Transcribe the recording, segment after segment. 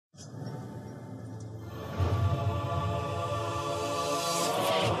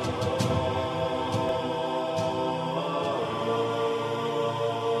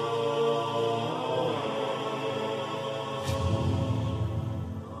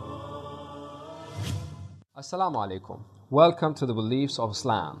Assalamu alaikum. Welcome to the Beliefs of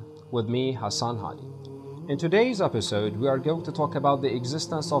Islam with me, Hassan Hadi. In today's episode, we are going to talk about the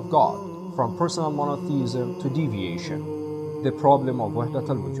existence of God, from personal monotheism to deviation, the problem of Wahdat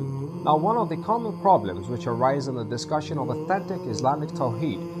al-Wujud. Now, one of the common problems which arise in the discussion of authentic Islamic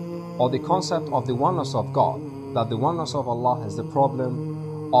Tawheed, or the concept of the oneness of God, that the oneness of Allah is the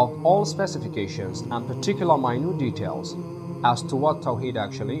problem of all specifications and particular minute details as to what Tawheed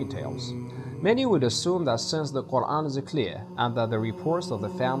actually entails. Many would assume that since the Quran is clear and that the reports of the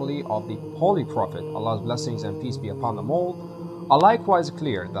family of the Holy Prophet, Allah's blessings and peace be upon them all, are likewise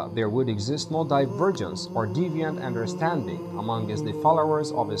clear that there would exist no divergence or deviant understanding amongst the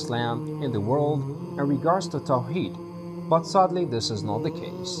followers of Islam in the world in regards to Tawheed, but sadly this is not the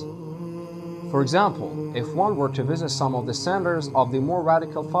case. For example, if one were to visit some of the centers of the more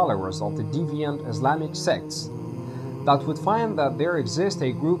radical followers of the deviant Islamic sects, that would find that there exists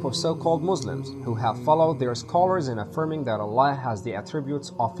a group of so-called Muslims who have followed their scholars in affirming that Allah has the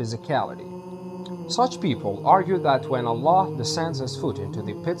attributes of physicality. Such people argue that when Allah descends His foot into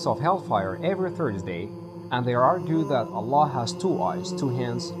the pits of hellfire every Thursday, and they argue that Allah has 2 eyes, 2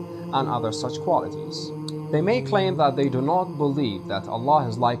 hands, and other such qualities. They may claim that they do not believe that Allah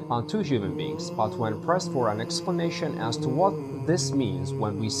is like unto human beings, but when pressed for an explanation as to what this means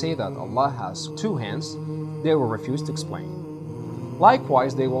when we say that Allah has 2 hands, they will refuse to explain.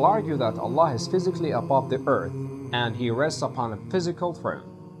 Likewise, they will argue that Allah is physically above the earth and He rests upon a physical throne.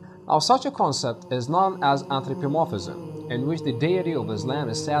 Now, such a concept is known as anthropomorphism, in which the deity of Islam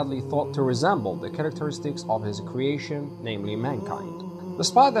is sadly thought to resemble the characteristics of His creation, namely mankind.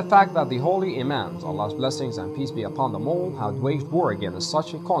 Despite the fact that the holy Imams, Allah's blessings and peace be upon them all, had waged war against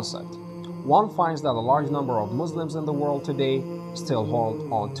such a concept, one finds that a large number of Muslims in the world today still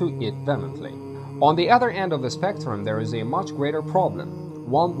hold on to it vehemently. On the other end of the spectrum, there is a much greater problem,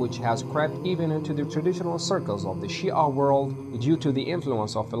 one which has crept even into the traditional circles of the Shi'a world due to the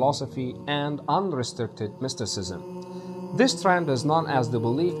influence of philosophy and unrestricted mysticism. This trend is known as the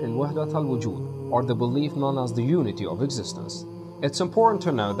belief in Wahdat al-Wujud, or the belief known as the unity of existence. It's important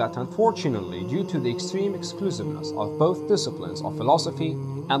to know that unfortunately, due to the extreme exclusiveness of both disciplines of philosophy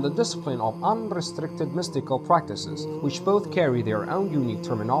and the discipline of unrestricted mystical practices, which both carry their own unique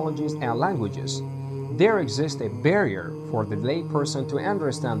terminologies and languages, there exists a barrier for the lay person to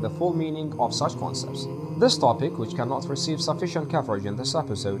understand the full meaning of such concepts. This topic, which cannot receive sufficient coverage in this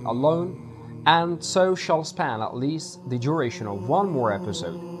episode alone, and so shall span at least the duration of one more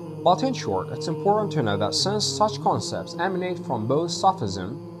episode. But in short, it's important to know that since such concepts emanate from both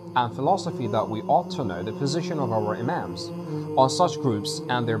Sufism and philosophy, that we ought to know the position of our Imams on such groups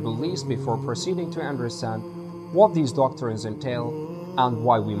and their beliefs before proceeding to understand what these doctrines entail and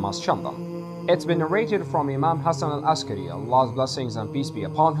why we must shun them. It's been narrated from Imam Hassan al-Askari, Allah's blessings and peace be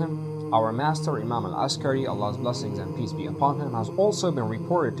upon him. Our master Imam al-Askari, Allah's blessings and peace be upon him, has also been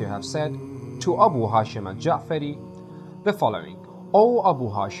reported to have said to Abu Hashim al-Ja'fari the following: O Abu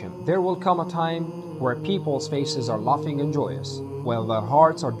Hashim, there will come a time where people's faces are laughing and joyous, while their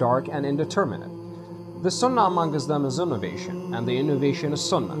hearts are dark and indeterminate. The Sunnah amongst them is innovation, and the innovation is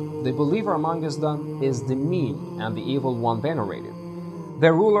Sunnah. The believer amongst them is the mean, and the evil one venerated.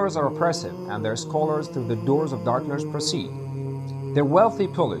 Their rulers are oppressive, and their scholars through the doors of darkness proceed. Their wealthy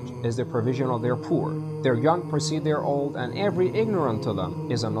pillage is the provision of their poor. Their young precede their old, and every ignorant to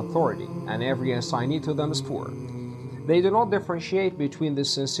them is an authority, and every assignee to them is poor. They do not differentiate between the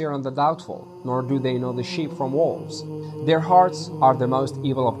sincere and the doubtful, nor do they know the sheep from wolves. Their hearts are the most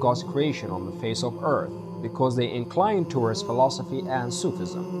evil of God's creation on the face of earth, because they incline towards philosophy and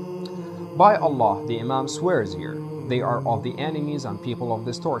Sufism. By Allah, the Imam swears here, they are of the enemies and people of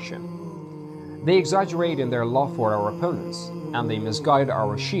distortion. They exaggerate in their love for our opponents, and they misguide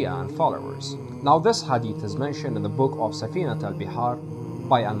our Shia and followers. Now this hadith is mentioned in the book of Safinat al-Bihar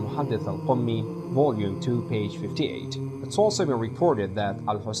by al-Muhaddith al-Qummi, Volume 2, page 58. It's also been reported that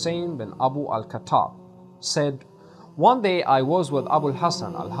al-Hussein bin Abu al-Khattab said, "One day I was with Abu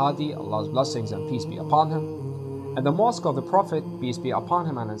Hassan al-Hadi, Allah's blessings and peace be upon him, in the mosque of the Prophet, peace be upon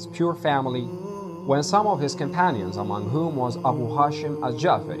him and his pure family, when some of his companions, among whom was Abu Hashim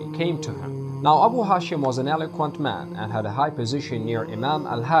al-Ja'fari, came to him. Now Abu Hashim was an eloquent man and had a high position near Imam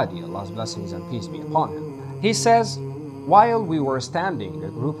al-Hadi, Allah's blessings and peace be upon him. He says, while we were standing, a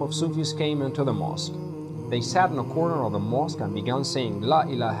group of Sufis came into the mosque. They sat in a corner of the mosque and began saying, La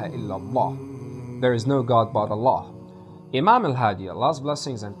ilaha illallah, there is no God but Allah. Imam al-Hadi, Allah's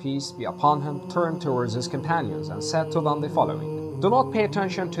blessings and peace be upon him, turned towards his companions and said to them the following: Do not pay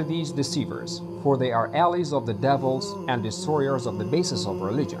attention to these deceivers, for they are allies of the devils and destroyers of the basis of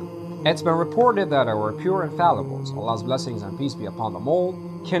religion. It's been reported that our pure infallibles, Allah's blessings and peace be upon them all,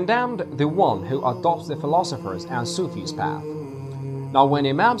 condemned the one who adopts the philosophers and Sufis' path. Now when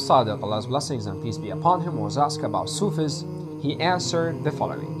Imam Sadiq, Allah's blessings and peace be upon him, was asked about Sufis, he answered the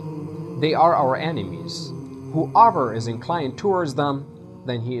following: they are our enemies. Whoever is inclined towards them,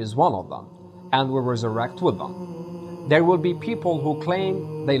 then he is one of them, and will resurrect with them. There will be people who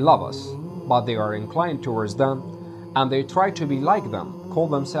claim they love us, but they are inclined towards them, and they try to be like them, call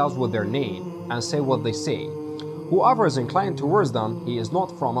themselves with their name, and say what they say. Whoever is inclined towards them, he is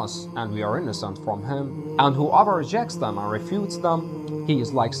not from us, and we are innocent from him. And whoever rejects them and refutes them, he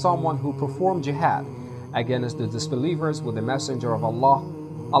is like someone who performed jihad against the disbelievers with the messenger of Allah,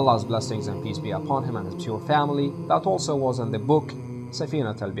 Allah's blessings and peace be upon him and his pure family. That also was in the book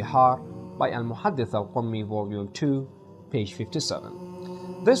Safinat al-Bihar by Al-Muhaddith al-Qummi, volume 2, page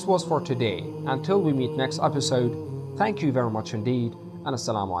 57. This was for today. Until we meet next episode, thank you very much indeed, and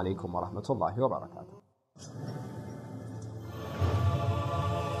Assalamu alaikum wa rahmatullahi wa barakatuh.